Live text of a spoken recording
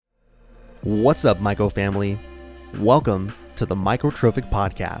What's up, Myco family? Welcome to the Microtrophic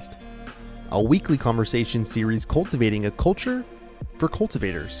Podcast, a weekly conversation series cultivating a culture for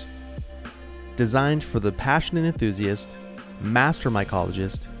cultivators. Designed for the passionate enthusiast, master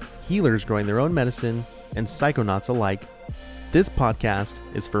mycologist, healers growing their own medicine, and psychonauts alike, this podcast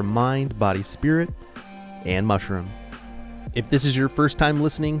is for mind, body, spirit, and mushroom. If this is your first time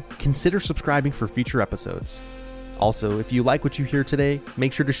listening, consider subscribing for future episodes. Also, if you like what you hear today,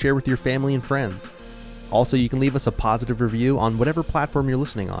 make sure to share with your family and friends. Also, you can leave us a positive review on whatever platform you're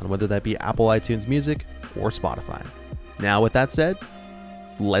listening on, whether that be Apple iTunes Music or Spotify. Now, with that said,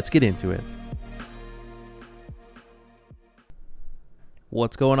 let's get into it.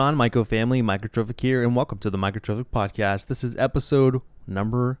 What's going on, Myco family? Microtrophic here, and welcome to the Microtrophic Podcast. This is episode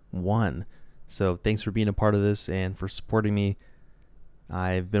number 1. So thanks for being a part of this and for supporting me.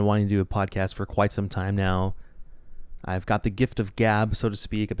 I've been wanting to do a podcast for quite some time now. I've got the gift of gab, so to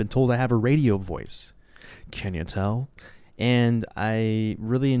speak. I've been told I have a radio voice. Can you tell? And I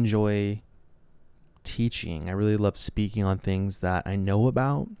really enjoy teaching. I really love speaking on things that I know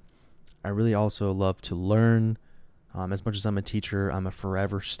about. I really also love to learn. As much as I'm a teacher, I'm a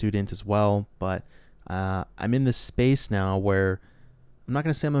forever student as well. But I'm in this space now where I'm not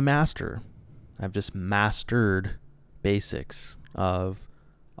going to say I'm a master. I've just mastered basics of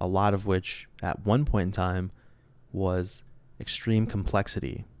a lot of which at one point in time was extreme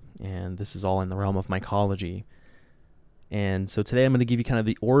complexity, and this is all in the realm of mycology. And so today I'm going to give you kind of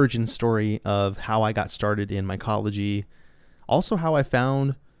the origin story of how I got started in mycology, also how I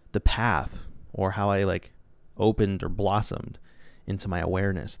found the path, or how I opened or blossomed into my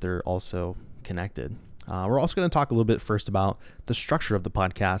awareness. They're also connected. We're also going to talk a little bit first about the structure of the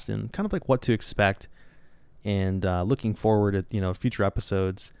podcast and kind of what to expect, and looking forward at future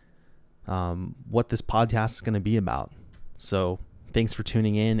episodes, what this podcast is going to be about. So thanks for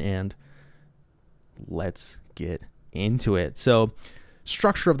tuning in, and let's get into it. So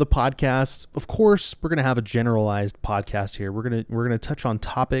structure of the podcast, of course, we're going to have a generalized podcast here. We're going to touch on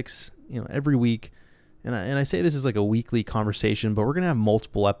topics, every week. And I say this is like a weekly conversation, but we're going to have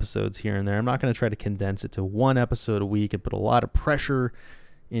multiple episodes here and there. I'm not going to try to condense it to one episode a week and put a lot of pressure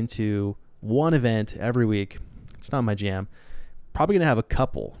into one event every week. It's not my jam. Probably going to have a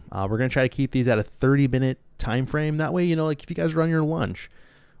couple. We're going to try to keep these at a 30-minute time frame. That way, if you guys are on your lunch,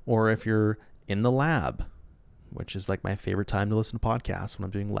 or if you're in the lab, which is my favorite time to listen to podcasts, when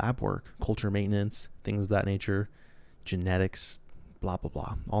I'm doing lab work, culture maintenance, things of that nature, genetics, blah, blah,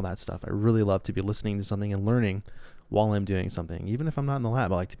 blah, all that stuff. I really love to be listening to something and learning while I'm doing something. Even if I'm not in the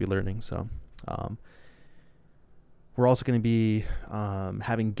lab, I like to be learning. So we're also going to be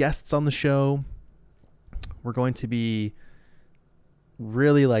having guests on the show. We're going to be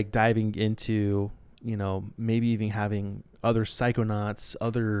really diving into, maybe even having other psychonauts,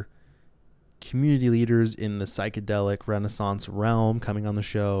 other community leaders in the psychedelic Renaissance realm coming on the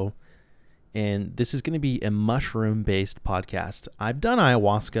show. And this is going to be a mushroom-based podcast. I've done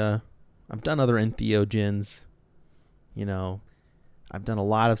ayahuasca. I've done other entheogens. I've done a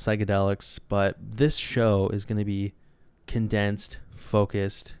lot of psychedelics, but this show is going to be condensed,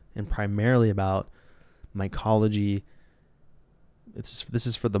 focused, and primarily about mycology. This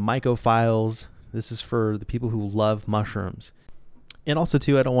is for the mycophiles. This is for the people who love mushrooms. And also,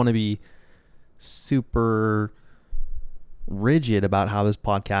 too, I don't want to be super rigid about how this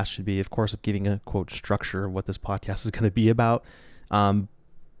podcast should be. Of course, I'm giving a quote structure of what this podcast is going to be about.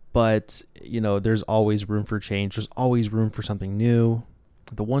 But there's always room for change. There's always room for something new.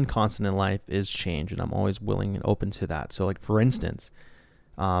 The one constant in life is change, and I'm always willing and open to that. So for instance,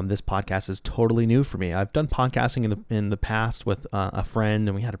 this podcast is totally new for me. I've done podcasting in the past with a friend,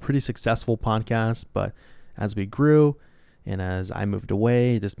 and we had a pretty successful podcast, but as we grew and as I moved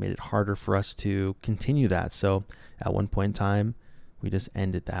away, it just made it harder for us to continue that. So at one point in time, we just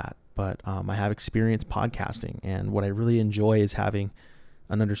ended that. But I have experience podcasting, and what I really enjoy is having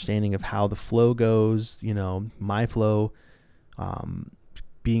an understanding of how the flow goes, my flow,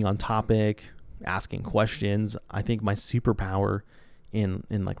 being on topic, asking questions. I think my superpower in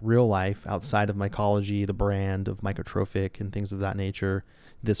real life, outside of mycology, the brand of Microtrophic and things of that nature,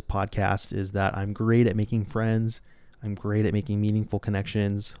 this podcast, is that I'm great at making friends. I'm great at making meaningful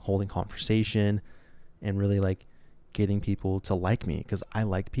connections, holding conversation, and really getting people to like me, because I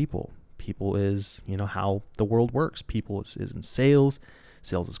like people. People is, how the world works. People is in sales.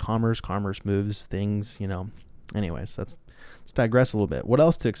 Sales is commerce. Commerce moves things, Anyways, let's digress a little bit. What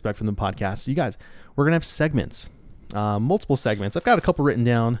else to expect from the podcast? You guys, we're going to have segments, multiple segments. I've got a couple written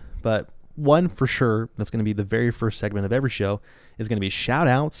down, but one for sure that's going to be the very first segment of every show is going to be shout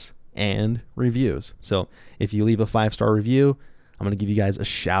outs and reviews. So if you leave a 5-star review, I'm going to give you guys a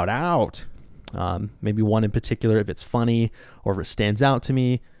shout out Maybe one in particular, if it's funny or if it stands out to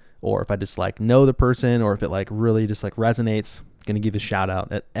me, or if I just like know the person, or if it like really just like resonates. I'm going to give a shout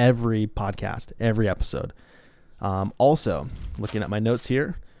out at every podcast, every episode. Also, looking at my notes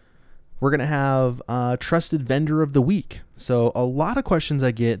here, we're going to have trusted vendor of the week. So a lot of questions I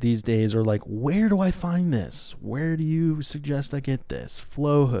get these days are like, where do I find this? Where do you suggest I get this?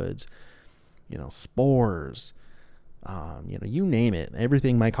 Flow hoods, spores, you name it,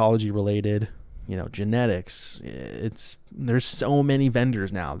 everything mycology related, genetics. There's so many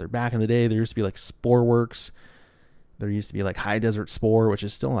vendors now. They're back in the day. There used to be like Sporeworks. There used to be like High Desert Spore, which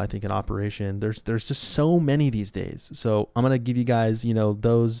is still, I think, in operation. There's just so many these days. So I'm going to give you guys,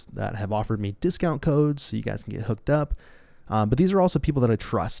 those that have offered me discount codes so you guys can get hooked up. But these are also people that I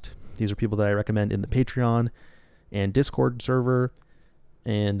trust. These are people that I recommend in the Patreon and Discord server,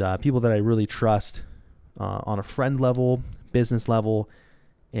 and people that I really trust on a friend level, business level,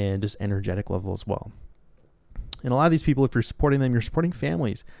 and just energetic level as well. And a lot of these people, if you're supporting them, you're supporting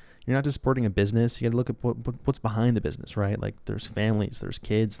families. You're not just supporting a business. You got to look at what's behind the business, right? Like there's families, there's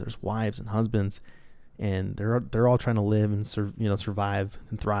kids, there's wives and husbands, and they're all trying to live and survive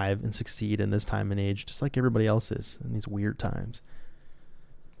and thrive and succeed in this time and age, just like everybody else is in these weird times.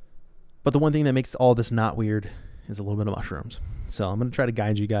 But the one thing that makes all this not weird is a little bit of mushrooms. So I'm going to try to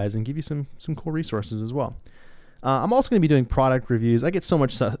guide you guys and give you some cool resources as well. I'm also going to be doing product reviews. I get so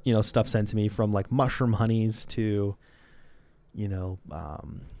much stuff sent to me, from like mushroom honeys to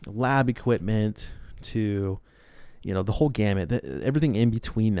lab equipment to, the whole gamut, everything in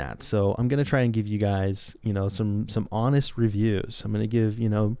between that. So I'm going to try and give you guys, some honest reviews. I'm going to give,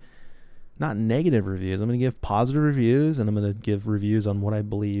 not negative reviews. I'm going to give positive reviews, and I'm going to give reviews on what I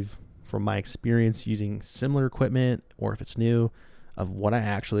believe from my experience using similar equipment, or if it's new, of what I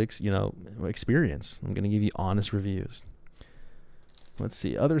actually, experience. I'm going to give you honest reviews. Let's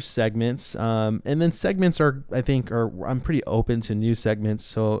see, other segments. And then segments I'm pretty open to new segments.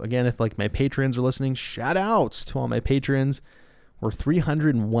 So again, if like my patrons are listening, shout outs to all my patrons. We're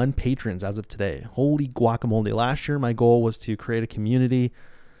 301 patrons as of today. Holy guacamole. Last year, my goal was to create a community,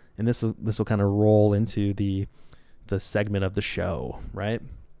 and this will kind of roll into the segment of the show, right?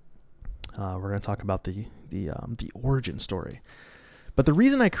 We're going to talk about the origin story. But the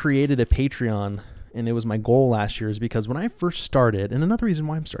reason I created a Patreon, and it was my goal last year, is because when I first started, and another reason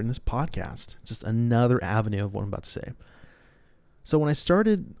why I'm starting this podcast, it's just another avenue of what I'm about to say. So when I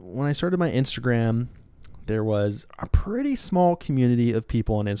started my Instagram, there was a pretty small community of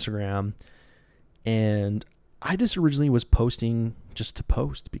people on Instagram, and I just originally was posting just to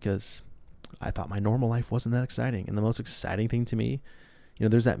post because I thought my normal life wasn't that exciting. And the most exciting thing to me,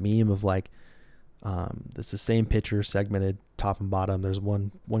 there's that meme of like, it's the same picture segmented top and bottom. There's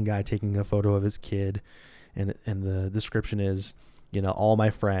one guy taking a photo of his kid, and the description is, all my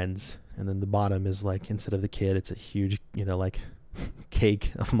friends. And then the bottom is like, instead of the kid, it's a huge, like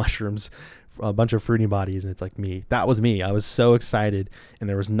cake of mushrooms, a bunch of fruity bodies. And it's like me. That was me. I was so excited, and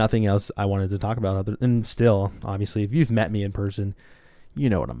there was nothing else I wanted to talk about and still, obviously, if you've met me in person, you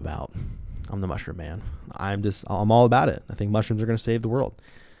know what I'm about. I'm the mushroom man. I'm all about it. I think mushrooms are going to save the world.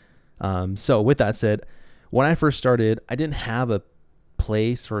 So with that said, when I first started, I didn't have a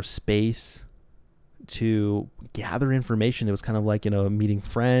place or a space to gather information. It was kind of like, meeting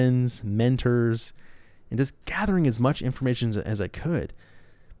friends, mentors, and just gathering as much information as I could.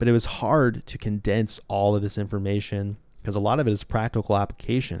 But it was hard to condense all of this information because a lot of it is practical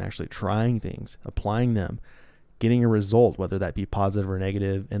application, actually trying things, applying them, getting a result, whether that be positive or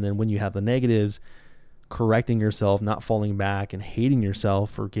negative. And then when you have the negatives, correcting yourself, not falling back and hating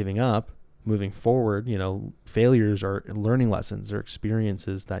yourself for giving up, moving forward. Failures are learning lessons, they're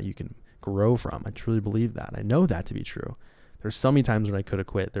experiences that you can grow from. I truly believe that. I know that to be true. There's so many times when I could have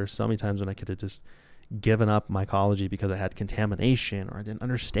quit. There's so many times when I could have just given up mycology because I had contamination, or I didn't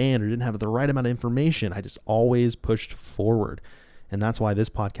understand, or didn't have the right amount of information. I just always pushed forward. And that's why this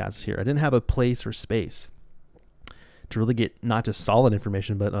podcast is here. I didn't have a place or space to really get not just solid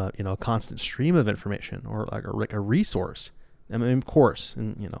information, but a constant stream of information, or like a resource. I mean, of course,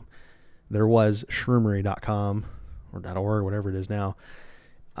 and there was shroomery.com or .org, whatever it is now,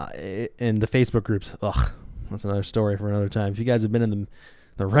 and the Facebook groups. That's another story for another time. If you guys have been in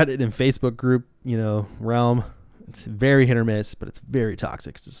the Reddit and Facebook group, realm, it's very hit or miss, but it's very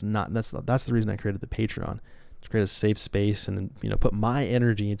toxic. It's not. That's the reason I created the Patreon. To create a safe space and, put my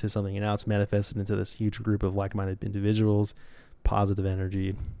energy into something, and now it's manifested into this huge group of like-minded individuals, positive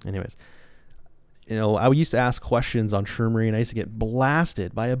energy. Anyways, I used to ask questions on Shroomery, and I used to get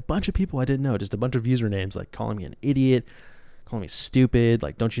blasted by a bunch of people I didn't know, just a bunch of usernames, like calling me an idiot, calling me stupid.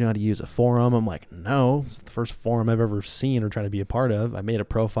 Like, don't you know how to use a forum? I'm like, no, it's the first forum I've ever seen or tried to be a part of. I made a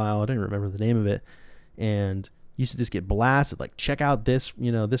profile. I didn't remember the name of it. And used to just get blasted. Like, check out this,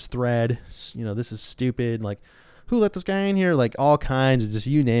 this thread, this is stupid. Like, who let this guy in here? Like, all kinds of just,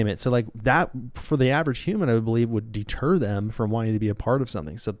 you name it. So like that, for the average human, I would believe would deter them from wanting to be a part of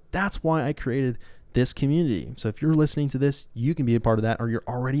something. So that's why I created this community. So if you're listening to this, you can be a part of that, or you're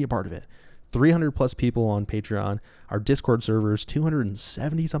already a part of it. 300 plus people on Patreon, our Discord servers,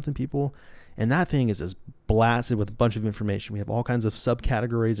 270 something people. And that thing is just blasted with a bunch of information. We have all kinds of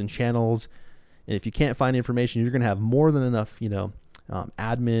subcategories and channels. And if you can't find information, you're going to have more than enough,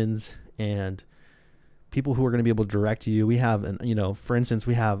 admins and people who are going to be able to direct you. We have, for instance,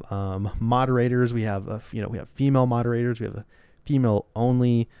 we have moderators. We have, we have female moderators. We have a female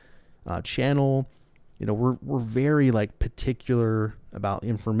only channel. We're very like particular about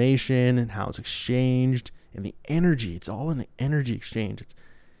information and how it's exchanged and the energy. It's all in the energy exchange.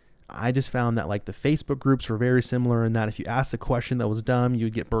 I just found that like the Facebook groups were very similar in that if you asked a question that was dumb, you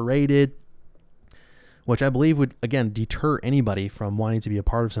would get berated, which I believe would, again, deter anybody from wanting to be a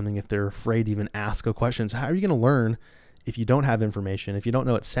part of something if they're afraid to even ask a question. So how are you going to learn if you don't have information, if you don't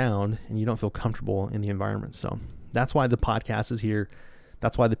know its sound, and you don't feel comfortable in the environment? So that's why the podcast is here.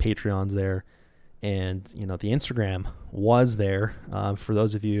 That's why the Patreon's there. And, the Instagram was there. For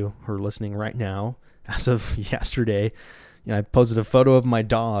those of you who are listening right now, as of yesterday, I posted a photo of my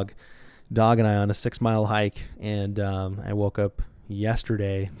dog and I on a 6-mile hike. And I woke up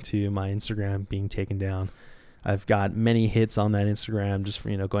yesterday to my Instagram being taken down. I've got many hits on that Instagram just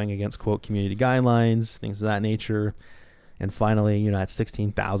for, going against quote community guidelines, things of that nature. And finally, at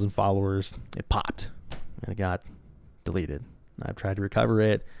 16,000 followers, it popped and it got deleted. I've tried to recover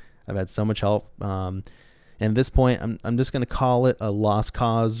it. I've had so much help. And at this point, I'm just going to call it a lost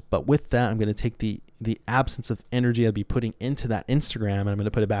cause. But with that, I'm going to take the absence of energy I'll be putting into that Instagram, and I'm going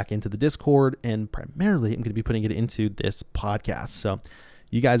to put it back into the Discord. And primarily, I'm going to be putting it into this podcast. So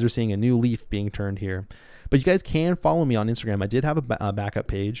you guys are seeing a new leaf being turned here. But you guys can follow me on Instagram. I did have a backup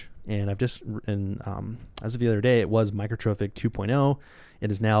page, and I've just, as of the other day, it was Microtrophic 2.0.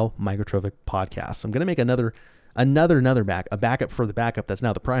 It is now Microtrophic Podcast. So I'm going to make a backup for the backup that's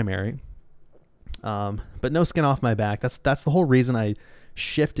now the primary. But no skin off my back. That's the whole reason I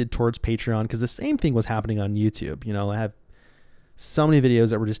shifted towards Patreon, because the same thing was happening on YouTube. I have so many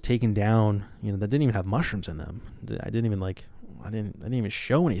videos that were just taken down, that didn't even have mushrooms in them. I didn't even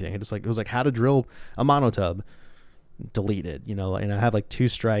show anything. It was like how to drill a monotub, deleted, and I have like 2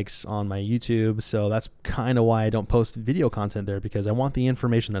 strikes on my YouTube. So that's kind of why I don't post video content there, because I want the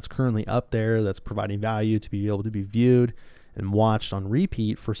information that's currently up there that's providing value to be able to be viewed and watched on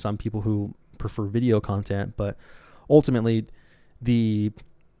repeat for some people who prefer video content. But ultimately, the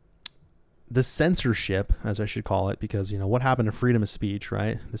censorship, as I should call it, because what happened to freedom of speech,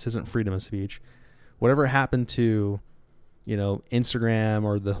 right? This isn't freedom of speech. Whatever happened to Instagram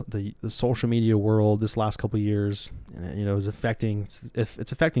or the social media world this last couple of years, is affecting,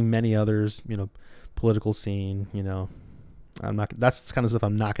 it's affecting many others, political scene, that's kind of stuff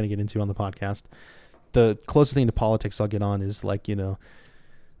I'm not going to get into on the podcast. The closest thing to politics I'll get on is like,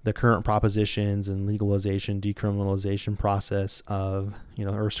 the current propositions and legalization, decriminalization process of,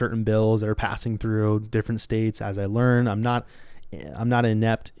 or certain bills that are passing through different states. As I learn, I'm not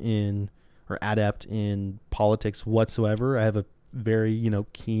inept in or adept in politics whatsoever. I have a very,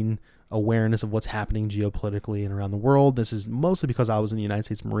 keen awareness of what's happening geopolitically and around the world. This is mostly because I was in the United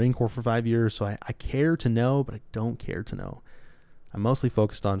States Marine Corps for 5 years. So I care to know, but I don't care to know. I'm mostly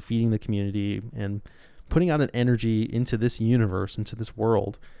focused on feeding the community and putting out an energy into this universe, into this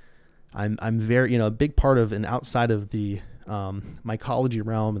world. I'm very, a big part of, and outside of the mycology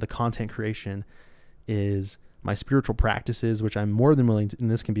realm and the content creation is my spiritual practices, which I'm more than willing to,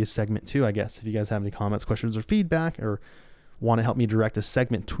 and this can be a segment too, I guess, if you guys have any comments, questions, or feedback, or want to help me direct a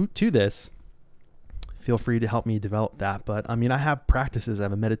segment to this, feel free to help me develop that. But I have practices. I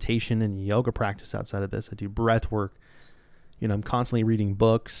have a meditation and yoga practice outside of this. I do breath work. I'm constantly reading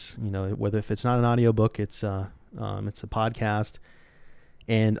books, whether if it's not an audio book, it's a podcast.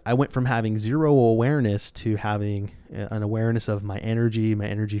 And I went from having zero awareness to having an awareness of my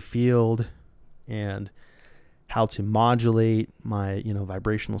energy field, and how to modulate my,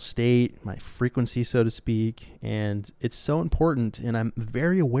 vibrational state, my frequency, so to speak. And it's so important. And I'm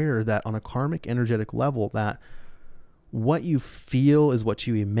very aware that on a karmic energetic level, that what you feel is what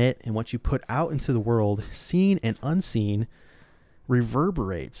you emit, and what you put out into the world, seen and unseen,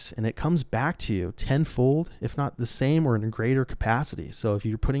 reverberates, and it comes back to you tenfold, if not the same or in a greater capacity. So if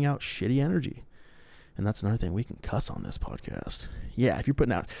you're putting out shitty energy, And that's another thing, we can cuss on this podcast. Yeah, if you're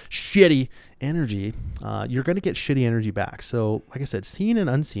putting out shitty energy, you're going to get shitty energy back. So like I said, seen and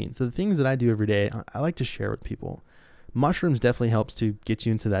unseen. So the things that I do every day, I like to share with people. Mushrooms definitely helps to get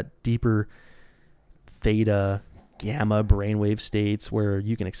you into that deeper theta, gamma brainwave states where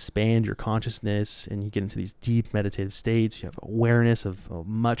you can expand your consciousness and you get into these deep meditative states. You have awareness of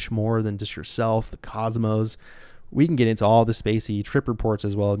much more than just yourself, the cosmos. We can get into all the spacey trip reports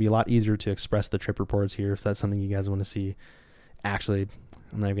as well. It'd be a lot easier to express the trip reports here if that's something you guys want to see. Actually,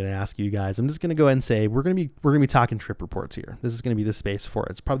 I'm not going to ask you guys. I'm just going to go ahead and say we're going to be talking trip reports here. This is going to be the space for it.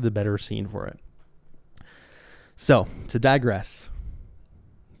 It's probably the better scene for it. So, to digress,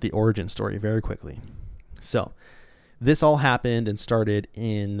 the origin story very quickly. So, this all happened and started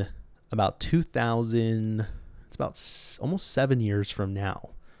in about 2000. It's about almost 7 years from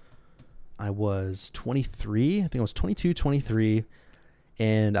now. I was 23. I think I was 22, 23.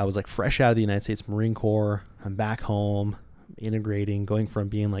 And I was like fresh out of the United States Marine Corps. I'm back home, integrating, going from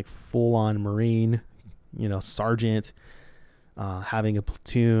being like full on Marine, sergeant, having a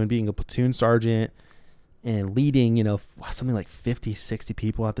platoon, being a platoon sergeant, and leading, something like 50, 60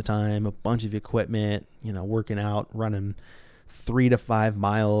 people at the time, a bunch of equipment, working out, running 3 to 5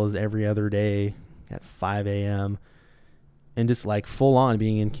 miles every other day at 5 a.m. And just like full on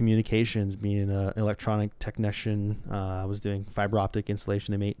being in communications, being an electronic technician. I was doing fiber optic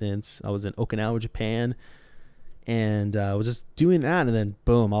installation and maintenance. I was in Okinawa, Japan, and I was just doing that. And then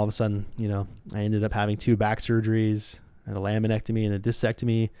boom, all of a sudden, I ended up having 2 back surgeries and a laminectomy and a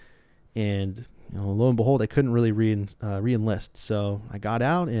discectomy. And lo and behold, I couldn't really re-enlist. So I got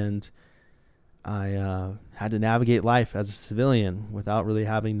out and I had to navigate life as a civilian without really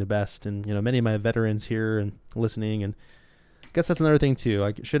having the best. And, many of my veterans here and listening, and I guess that's another thing too.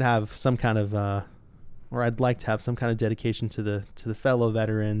 I should have some kind of, or I'd like to have some kind of dedication to the fellow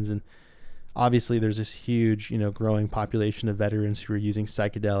veterans. And obviously there's this huge, growing population of veterans who are using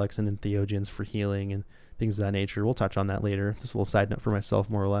psychedelics and entheogens for healing and things of that nature. We'll touch on that later. Just a little side note for myself,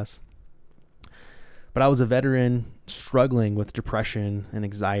 more or less. But I was a veteran struggling with depression and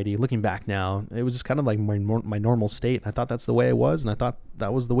anxiety. Looking back now, it was just kind of like my normal state. I thought that's the way it was, and I thought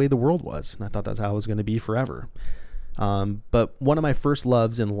that was the way the world was, and I thought that's how it was going to be forever. But one of my first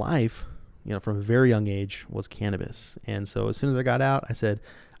loves in life, from a very young age, was cannabis. And so as soon as I got out, I said,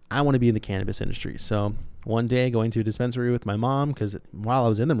 I want to be in the cannabis industry. So one day going to a dispensary with my mom, because while I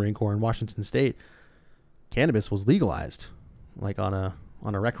was in the Marine Corps in Washington State, cannabis was legalized, like on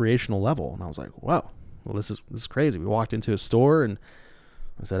a recreational level. And I was like, whoa, well, this is crazy. We walked into a store and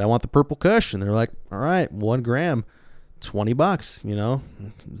I said, I want the purple kush. And they're like, all right, 1 gram,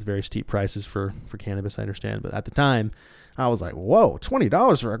 $20, It's very steep prices for cannabis, I understand. But at the time I was like, whoa,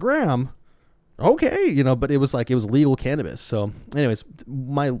 $20 for a gram. Okay. But it was legal cannabis. So anyways,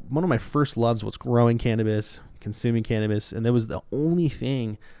 one of my first loves was growing cannabis, consuming cannabis. And that was the only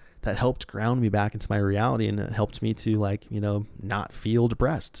thing that helped ground me back into my reality. And it helped me to not feel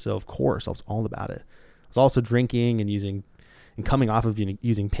depressed. So of course I was all about it. I was also drinking and coming off of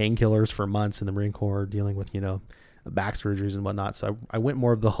using painkillers for months in the Marine Corps, dealing with, back surgeries and whatnot. So I went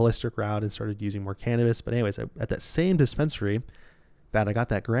more of the holistic route and started using more cannabis. But anyways, at that same dispensary that I got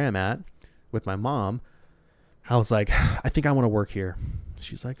that gram at with my mom, I was like, I think I want to work here.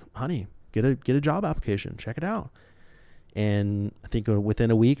 She's like, honey, get a job application, check it out. And I think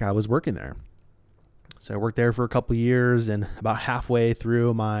within a week I was working there. So I worked there for a couple of years, and about halfway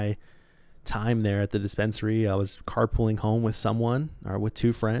through my time there at the dispensary, I was carpooling home with someone or with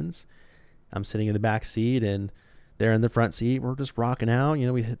 2 friends. I'm sitting in the back seat and they're in the front seat. We're just rocking out.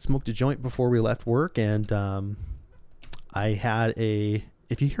 We had smoked a joint before we left work. And I had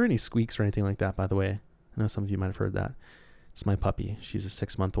if you hear any squeaks or anything like that, by the way, I know some of you might have heard that. It's my puppy. She's a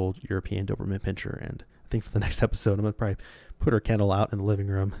 6-month-old European Doberman Pinscher. And I think for the next episode, I'm going to probably put her kennel out in the living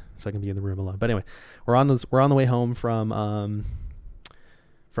room so I can be in the room alone. But anyway, we're on the way home from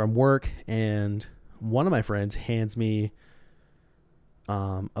work, and one of my friends hands me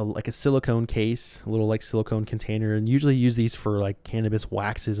a silicone case, a little silicone container, and usually use these for cannabis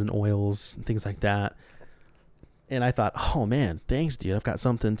waxes and oils and things like that. And I thought, oh man, thanks dude. I've got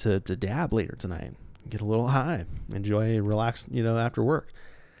something to dab later tonight, get a little high, enjoy, relax, after work.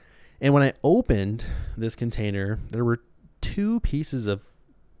 And when I opened this container, there were 2 pieces of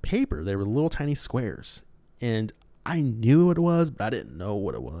paper. They were little tiny squares, and I knew what it was, but I didn't know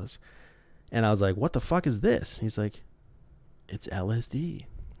what it was. And I was like, what the fuck is this? He's like, it's LSD.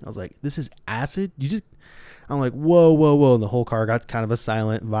 I was like, this is acid? I'm like, whoa. And the whole car got kind of a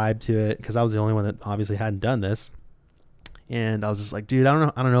silent vibe to it because I was the only one that obviously hadn't done this. And I was just like, dude, I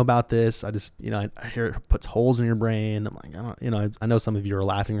don't know about this. I just, I hear it puts holes in your brain. I'm like, I know some of you are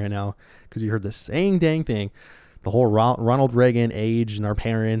laughing right now because you heard the same dang thing. The whole Ronald Reagan age and our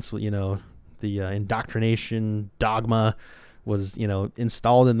parents, the indoctrination dogma was,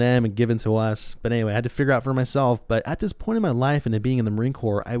 installed in them and given to us. But anyway, I had to figure out for myself. But at this point in my life and it being in the Marine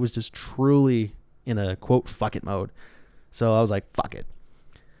Corps, I was just truly in a quote, fuck it mode. So I was like, fuck it.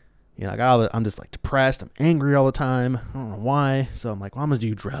 I'm just like depressed. I'm angry all the time. I don't know why. So I'm like, well, I'm going to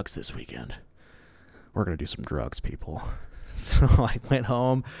do drugs this weekend. We're going to do some drugs, people. So I went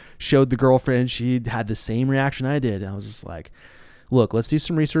home, showed the girlfriend. She had the same reaction I did. And I was just like, look, let's do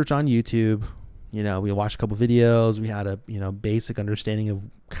some research on YouTube. We watched a couple videos. We had a, basic understanding of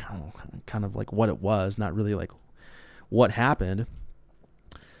kind of like what it was, not really like what happened.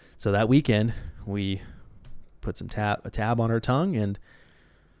 So that weekend we put a tab on our tongue, and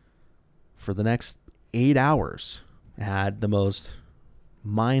for the next 8 hours, I had the most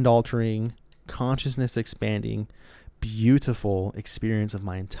mind-altering, consciousness-expanding, beautiful experience of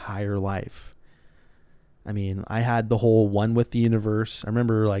my entire life. I mean, I had the whole one with the universe. I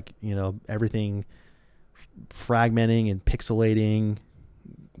remember everything fragmenting and pixelating,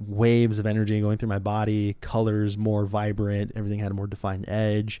 waves of energy going through my body, colors more vibrant, everything had a more defined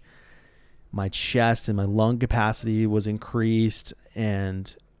edge. My chest and my lung capacity was increased,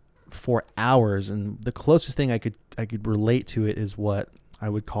 and for hours. And the closest thing I could relate to it is what I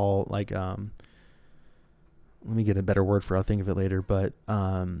would call let me get a better word for it. I'll think of it later. But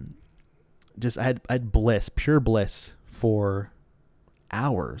just I had bliss, pure bliss for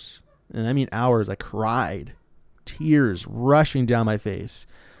hours. And I mean hours. I cried, tears rushing down my face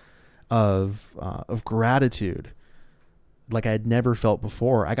of gratitude like I had never felt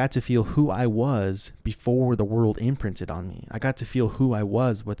before. I got to feel who I was before the world imprinted on me. I got to feel who I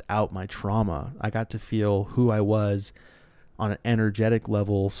was without my trauma. I got to feel who I was on an energetic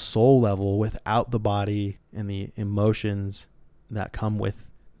level, soul level, without the body and the emotions that come with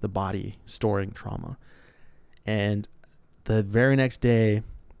the body storing trauma. And the very next day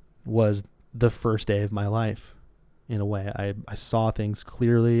was the first day of my life. In a way, I saw things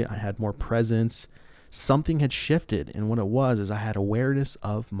clearly. I had more presence. Something had shifted, and what it was is I had awareness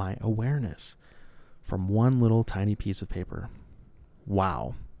of my awareness from one little tiny piece of paper.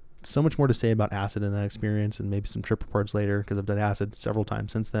 Wow. So much more to say about acid in that experience, and maybe some trip reports later, because I've done acid several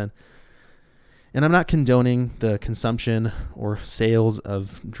times since then. And I'm not condoning the consumption or sales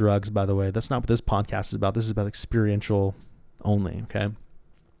of drugs, by the way. That's not what this podcast is about. This is about experiential only, okay?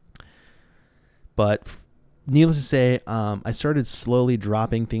 But needless to say, I started slowly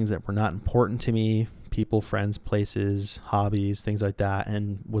dropping things that were not important to me, people, friends, places, hobbies, things like that,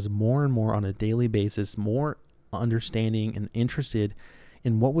 and was more and more on a daily basis, more understanding and interested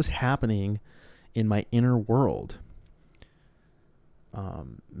in what was happening in my inner world. I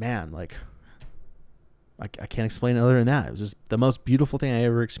can't explain it other than that. It was just the most beautiful thing I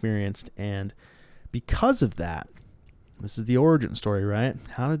ever experienced. And because of that, this is the origin story, right?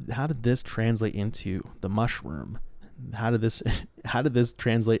 How did this translate into the mushroom? How did this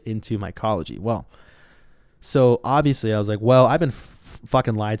translate into mycology? Well, so obviously I was like, well, I've been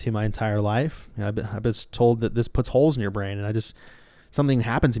fucking lied to my entire life. I've been told that this puts holes in your brain, and something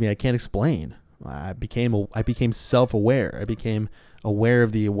happened to me I can't explain. I became self-aware. I became aware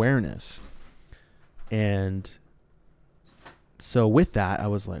of the awareness. And so with that, I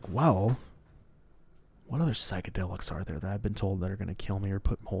was like, well, what other psychedelics are there that I've been told that are going to kill me or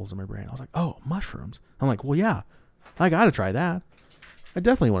put holes in my brain? I was like, oh, mushrooms. I'm like, well, yeah, I got to try that. I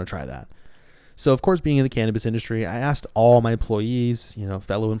definitely want to try that. So, of course, being in the cannabis industry, I asked all my employees,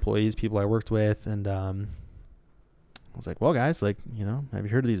 fellow employees, people I worked with, and I was like, well, guys, have you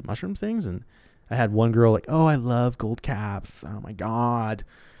heard of these mushrooms things? And I had one girl like, oh, I love gold caps. Oh, my God.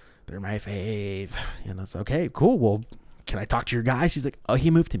 They're my fave. And I was like, okay, cool. Well, can I talk to your guy? She's like, oh, he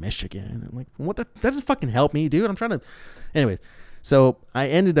moved to Michigan. I'm like, that doesn't fucking help me, dude. I'm trying to, anyways. So I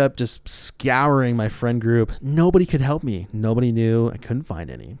ended up just scouring my friend group. Nobody could help me. Nobody knew. I couldn't find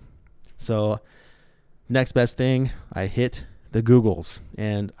any. So next best thing, I hit the Googles,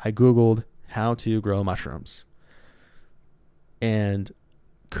 and I Googled how to grow mushrooms and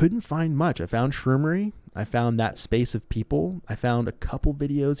couldn't find much. I found Shroomery. I found that space of people. I found a couple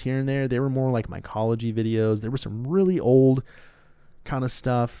videos here and there. They were more like mycology videos. There were some really old kind of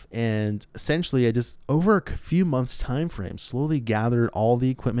stuff. And essentially I just, over a few months time frame, slowly gathered all the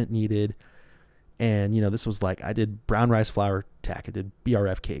equipment needed. And, this was like, I did brown rice flour tech. I did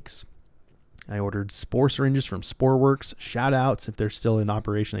BRF cakes. I ordered spore syringes from Sporeworks. Shout outs if they're still in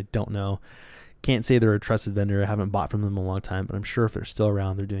operation. I don't know. Can't say they're a trusted vendor. I haven't bought from them in a long time, but I'm sure if they're still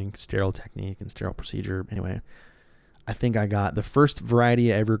around, they're doing sterile technique and sterile procedure. Anyway, I think I got the first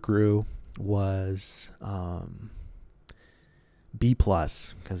variety I ever grew was B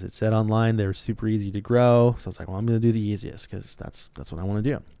plus, because it said online they were super easy to grow. So I was like, well, I'm going to do the easiest because that's what I want to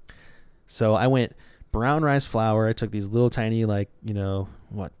do. So I went brown rice flour. I took these little tiny, like, you know,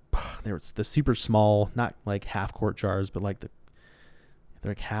 what, they were the super small, not like half quart jars, but like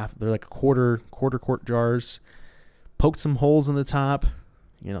they're like quarter quart jars. Poked some holes in the top,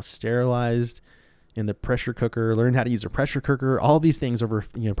 you know, sterilized in the pressure cooker, learned how to use a pressure cooker, all these things over,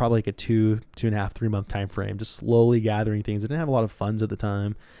 you know, probably like a 2.5, 3 month time frame, just slowly gathering things. I didn't have a lot of funds at the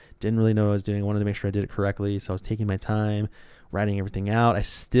time. Didn't really know what I was doing. I wanted to make sure I did it correctly. So I was taking my time, writing everything out. I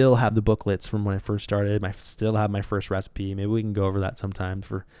still have the booklets from when I first started. I still have my first recipe. Maybe we can go over that sometime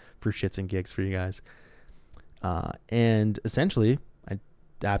for shits and gigs for you guys. And essentially,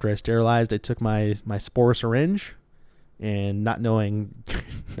 after I sterilized, I took my spore syringe, and not knowing,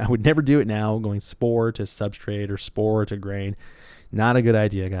 I would never do it now, going spore to substrate or spore to grain. Not a good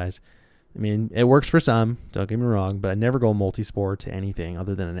idea, guys. I mean, it works for some, don't get me wrong, but I never go multi-spore to anything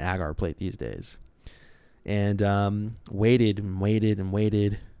other than an agar plate these days. And waited, and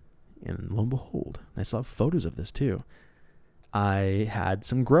lo and behold, I saw photos of this too. I had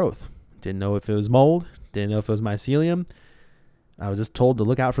some growth. Didn't know if it was mold, didn't know if it was mycelium. I was just told to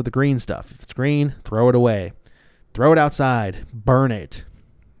look out for the green stuff. If it's green, throw it away. Throw it outside, burn it,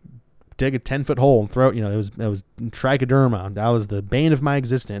 dig a 10-foot hole and throw it. You know, it was trichoderma. That was the bane of my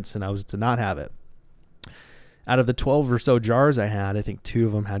existence, and I was to not have it. Out of the 12 or so jars I had, I think 2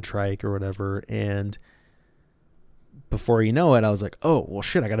 of them had trich or whatever. And before you know it, I was like, oh, well,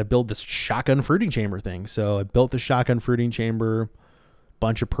 shit, I got to build this shotgun fruiting chamber thing. So I built the shotgun fruiting chamber,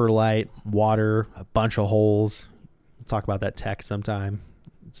 bunch of perlite, water, a bunch of holes. We'll talk about that tech sometime.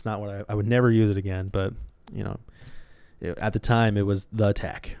 It's not what I would never use it again, but, you know, at the time it was the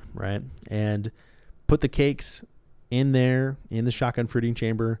tech, right? And put the cakes in there in the shotgun fruiting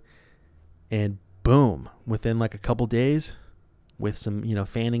chamber, and boom, within like a couple days, with some, you know,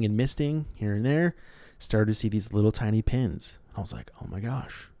 fanning and misting here and there, started to see these little tiny pins. I was like, oh my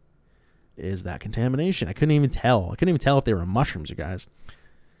gosh, is that contamination? I couldn't even tell if they were mushrooms, you guys.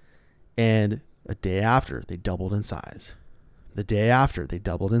 And a day after, they doubled in size. The day after, they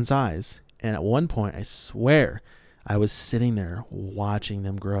doubled in size. And at one point, I swear, I was sitting there watching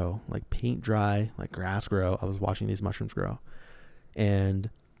them grow, like paint dry, like grass grow. I was watching these mushrooms grow. And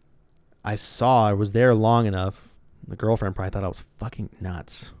I was there long enough. The girlfriend probably thought I was fucking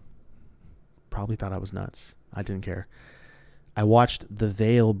nuts. Probably thought I was nuts. I didn't care. I watched the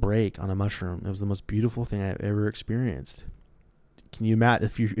veil break on a mushroom. It was the most beautiful thing I've ever experienced. Can you imagine,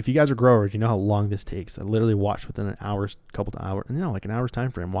 if you guys are growers, you know how long this takes. I literally watched within an hour's, like an hour's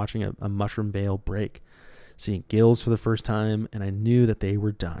time frame, watching a mushroom veil break, seeing gills for the first time, and I knew that they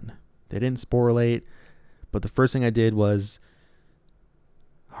were done. They didn't sporulate, but the first thing I did was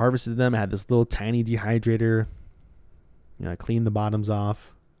harvested them. I had this little tiny dehydrator. You know, I cleaned the bottoms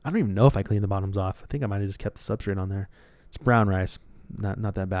off. I don't even know if I cleaned the bottoms off. I think I might have just kept the substrate on there. It's brown rice.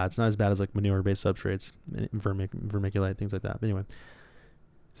 Not that bad. It's not as bad as like manure-based substrates, vermiculite, things like that. But anyway,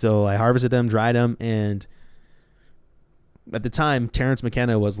 so I harvested them, dried them, and at the time, Terrence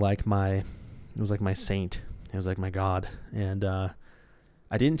McKenna was like my saint. It was like my god. And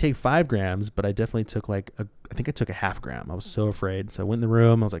I didn't take 5 grams, but I definitely took I think I took a half gram. I was so afraid. So I went in the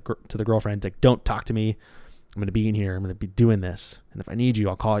room. I was like to the girlfriend, like, don't talk to me. I'm going to be in here. I'm going to be doing this. And if I need you,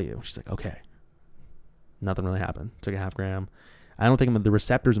 I'll call you. She's like, okay. Nothing really happened. Took a half gram. I don't think the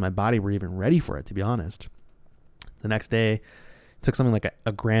receptors in my body were even ready for it, to be honest. The next day, took something like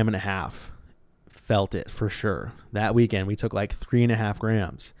a gram and a half. Felt it for sure. That weekend, we took like 3.5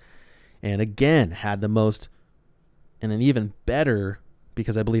 grams. And again, had the most, and an even better,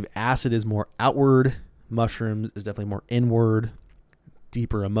 because I believe acid is more outward. Mushrooms is definitely more inward.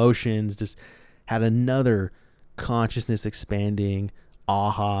 Deeper emotions. Just had another consciousness expanding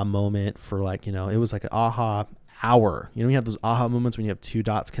aha moment for it was like an aha hour. You have those aha moments when you have 2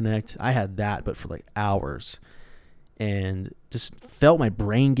 dots connect. I had that, but for like hours, and just felt my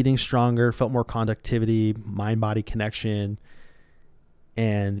brain getting stronger, felt more conductivity, mind-body connection.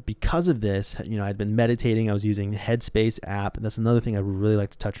 And because of this, I'd been meditating. I was using the Headspace app. And that's another thing I would really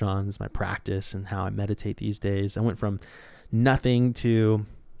like to touch on is my practice and how I meditate these days. I went from nothing to,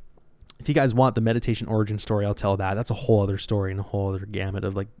 if you guys want the meditation origin story, I'll tell that. That's a whole other story and a whole other gamut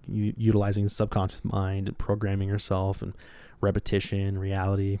of utilizing the subconscious mind and programming yourself and repetition,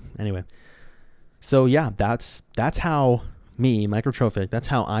 reality. Anyway, so yeah, that's how me, Microtrophic, that's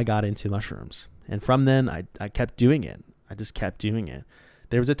how I got into mushrooms. And from then I kept doing it. I just kept doing it.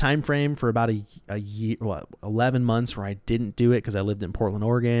 There was a time frame for about a year, 11 months where I didn't do it because I lived in Portland,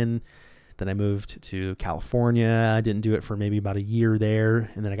 Oregon. Then I moved to California. I didn't do it for maybe about a year there.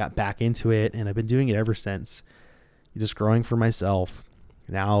 And then I got back into it, and I've been doing it ever since. Just growing for myself.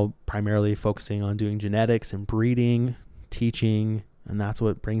 Now primarily focusing on doing genetics and breeding, teaching, and that's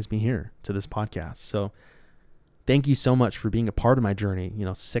what brings me here to this podcast. So thank you so much for being a part of my journey,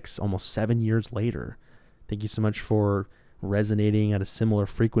 6, almost 7 years later. Thank you so much for resonating at a similar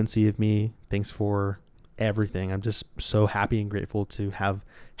frequency of me. Thanks for everything. I'm just so happy and grateful to have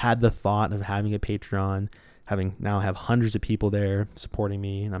had the thought of having a Patreon, now have hundreds of people there supporting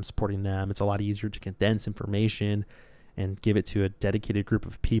me, and I'm supporting them. It's a lot easier to condense information and give it to a dedicated group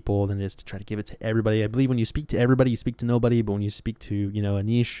of people than it is to try to give it to everybody. I believe when you speak to everybody, you speak to nobody, but when you speak to, a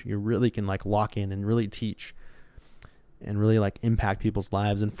niche, you really can lock in and really teach and really impact people's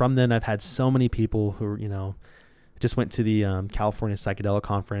lives. And from then I've had so many people who, just went to the California Psychedelic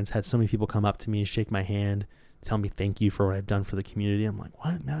Conference, had so many people come up to me, shake my hand, tell me thank you for what I've done for the community. I'm like,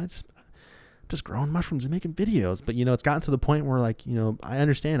 what, man? I'm just growing mushrooms and making videos. But, it's gotten to the point where I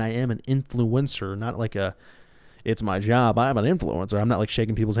understand I am an influencer, not it's my job. I'm an influencer. I'm not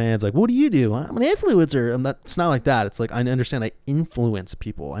shaking people's hands what do you do? I'm an influencer. It's not like that. It's I understand I influence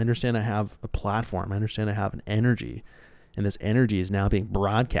people. I understand I have a platform. I understand I have an energy. And this energy is now being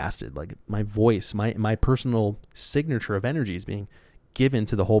broadcasted. My voice, my personal signature of energy is being given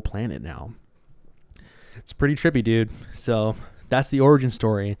to the whole planet now. It's pretty trippy, dude. So that's the origin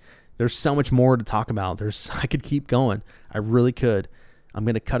story. There's so much more to talk about. I could keep going. I really could. I'm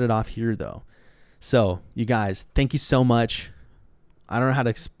going to cut it off here though. So you guys, thank you so much. I don't know how to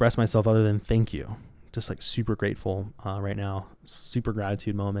express myself other than thank you. Just super grateful right now. Super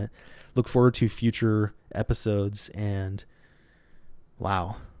gratitude moment. Look forward to future episodes, and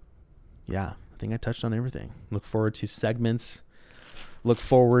wow. Yeah, I think I touched on everything. Look forward to segments. Look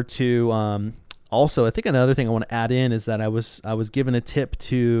forward to, also, I think another thing I want to add in is that I was given a tip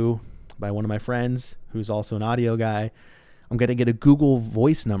by one of my friends who's also an audio guy. I'm going to get a Google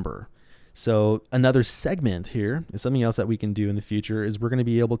Voice number. So another segment here is something else that we can do in the future is we're going to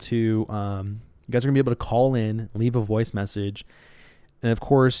be able to, you guys are going to be able to call in, leave a voice message. And of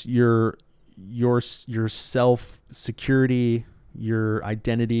course, your self security, your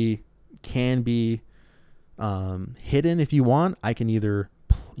identity can be hidden if you want. I can either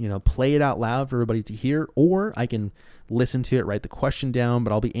play it out loud for everybody to hear, or I can listen to it, write the question down.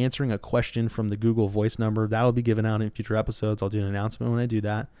 But I'll be answering a question from the Google Voice number that'll be given out in future episodes. I'll do an announcement when I do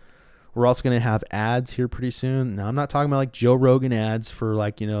that. We're also going to have ads here pretty soon. Now, I'm not talking about Joe Rogan ads for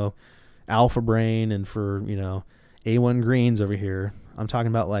Alpha Brain and for A1 Greens over here. I'm talking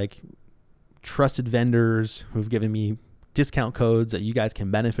about trusted vendors who've given me discount codes that you guys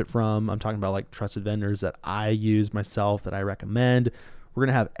can benefit from. I'm talking about trusted vendors that I use myself, that I recommend. We're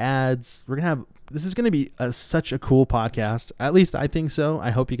going to have ads. This is going to be such a cool podcast. At least I think so.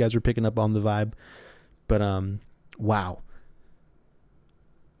 I hope you guys are picking up on the vibe, but, wow.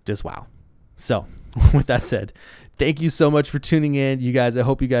 Just wow. So with that said, thank you so much for tuning in, you guys. I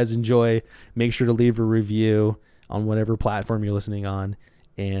hope you guys enjoy. Make sure to leave a review on whatever platform you're listening on,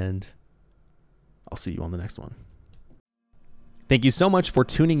 and I'll see you on the next one. Thank you so much for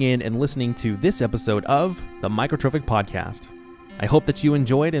tuning in and listening to this episode of the Microtrophic Podcast. I hope that you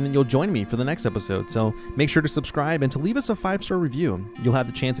enjoyed and that you'll join me for the next episode. So make sure to subscribe and to leave us a 5-star review. You'll have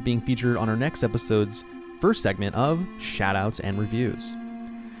the chance of being featured on our next episode's first segment of shoutouts and reviews.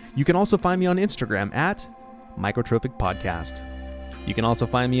 You can also find me on Instagram at Microtrophic Podcast. You can also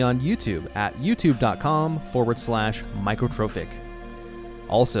find me on YouTube at youtube.com/Microtrophic.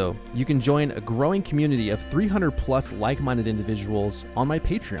 Also, you can join a growing community of 300 plus like-minded individuals on my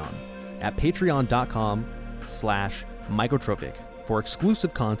Patreon at patreon.com/Microtrophic for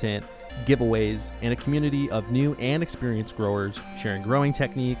exclusive content, giveaways, and a community of new and experienced growers sharing growing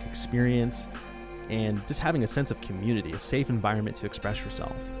technique, experience, and just having a sense of community, a safe environment to express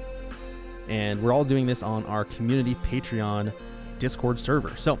yourself. And we're all doing this on our community Patreon Discord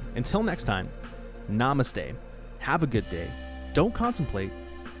server. So until next time, namaste. Have a good day. Don't contemplate,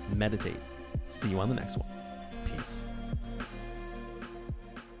 meditate. See you on the next one. Peace.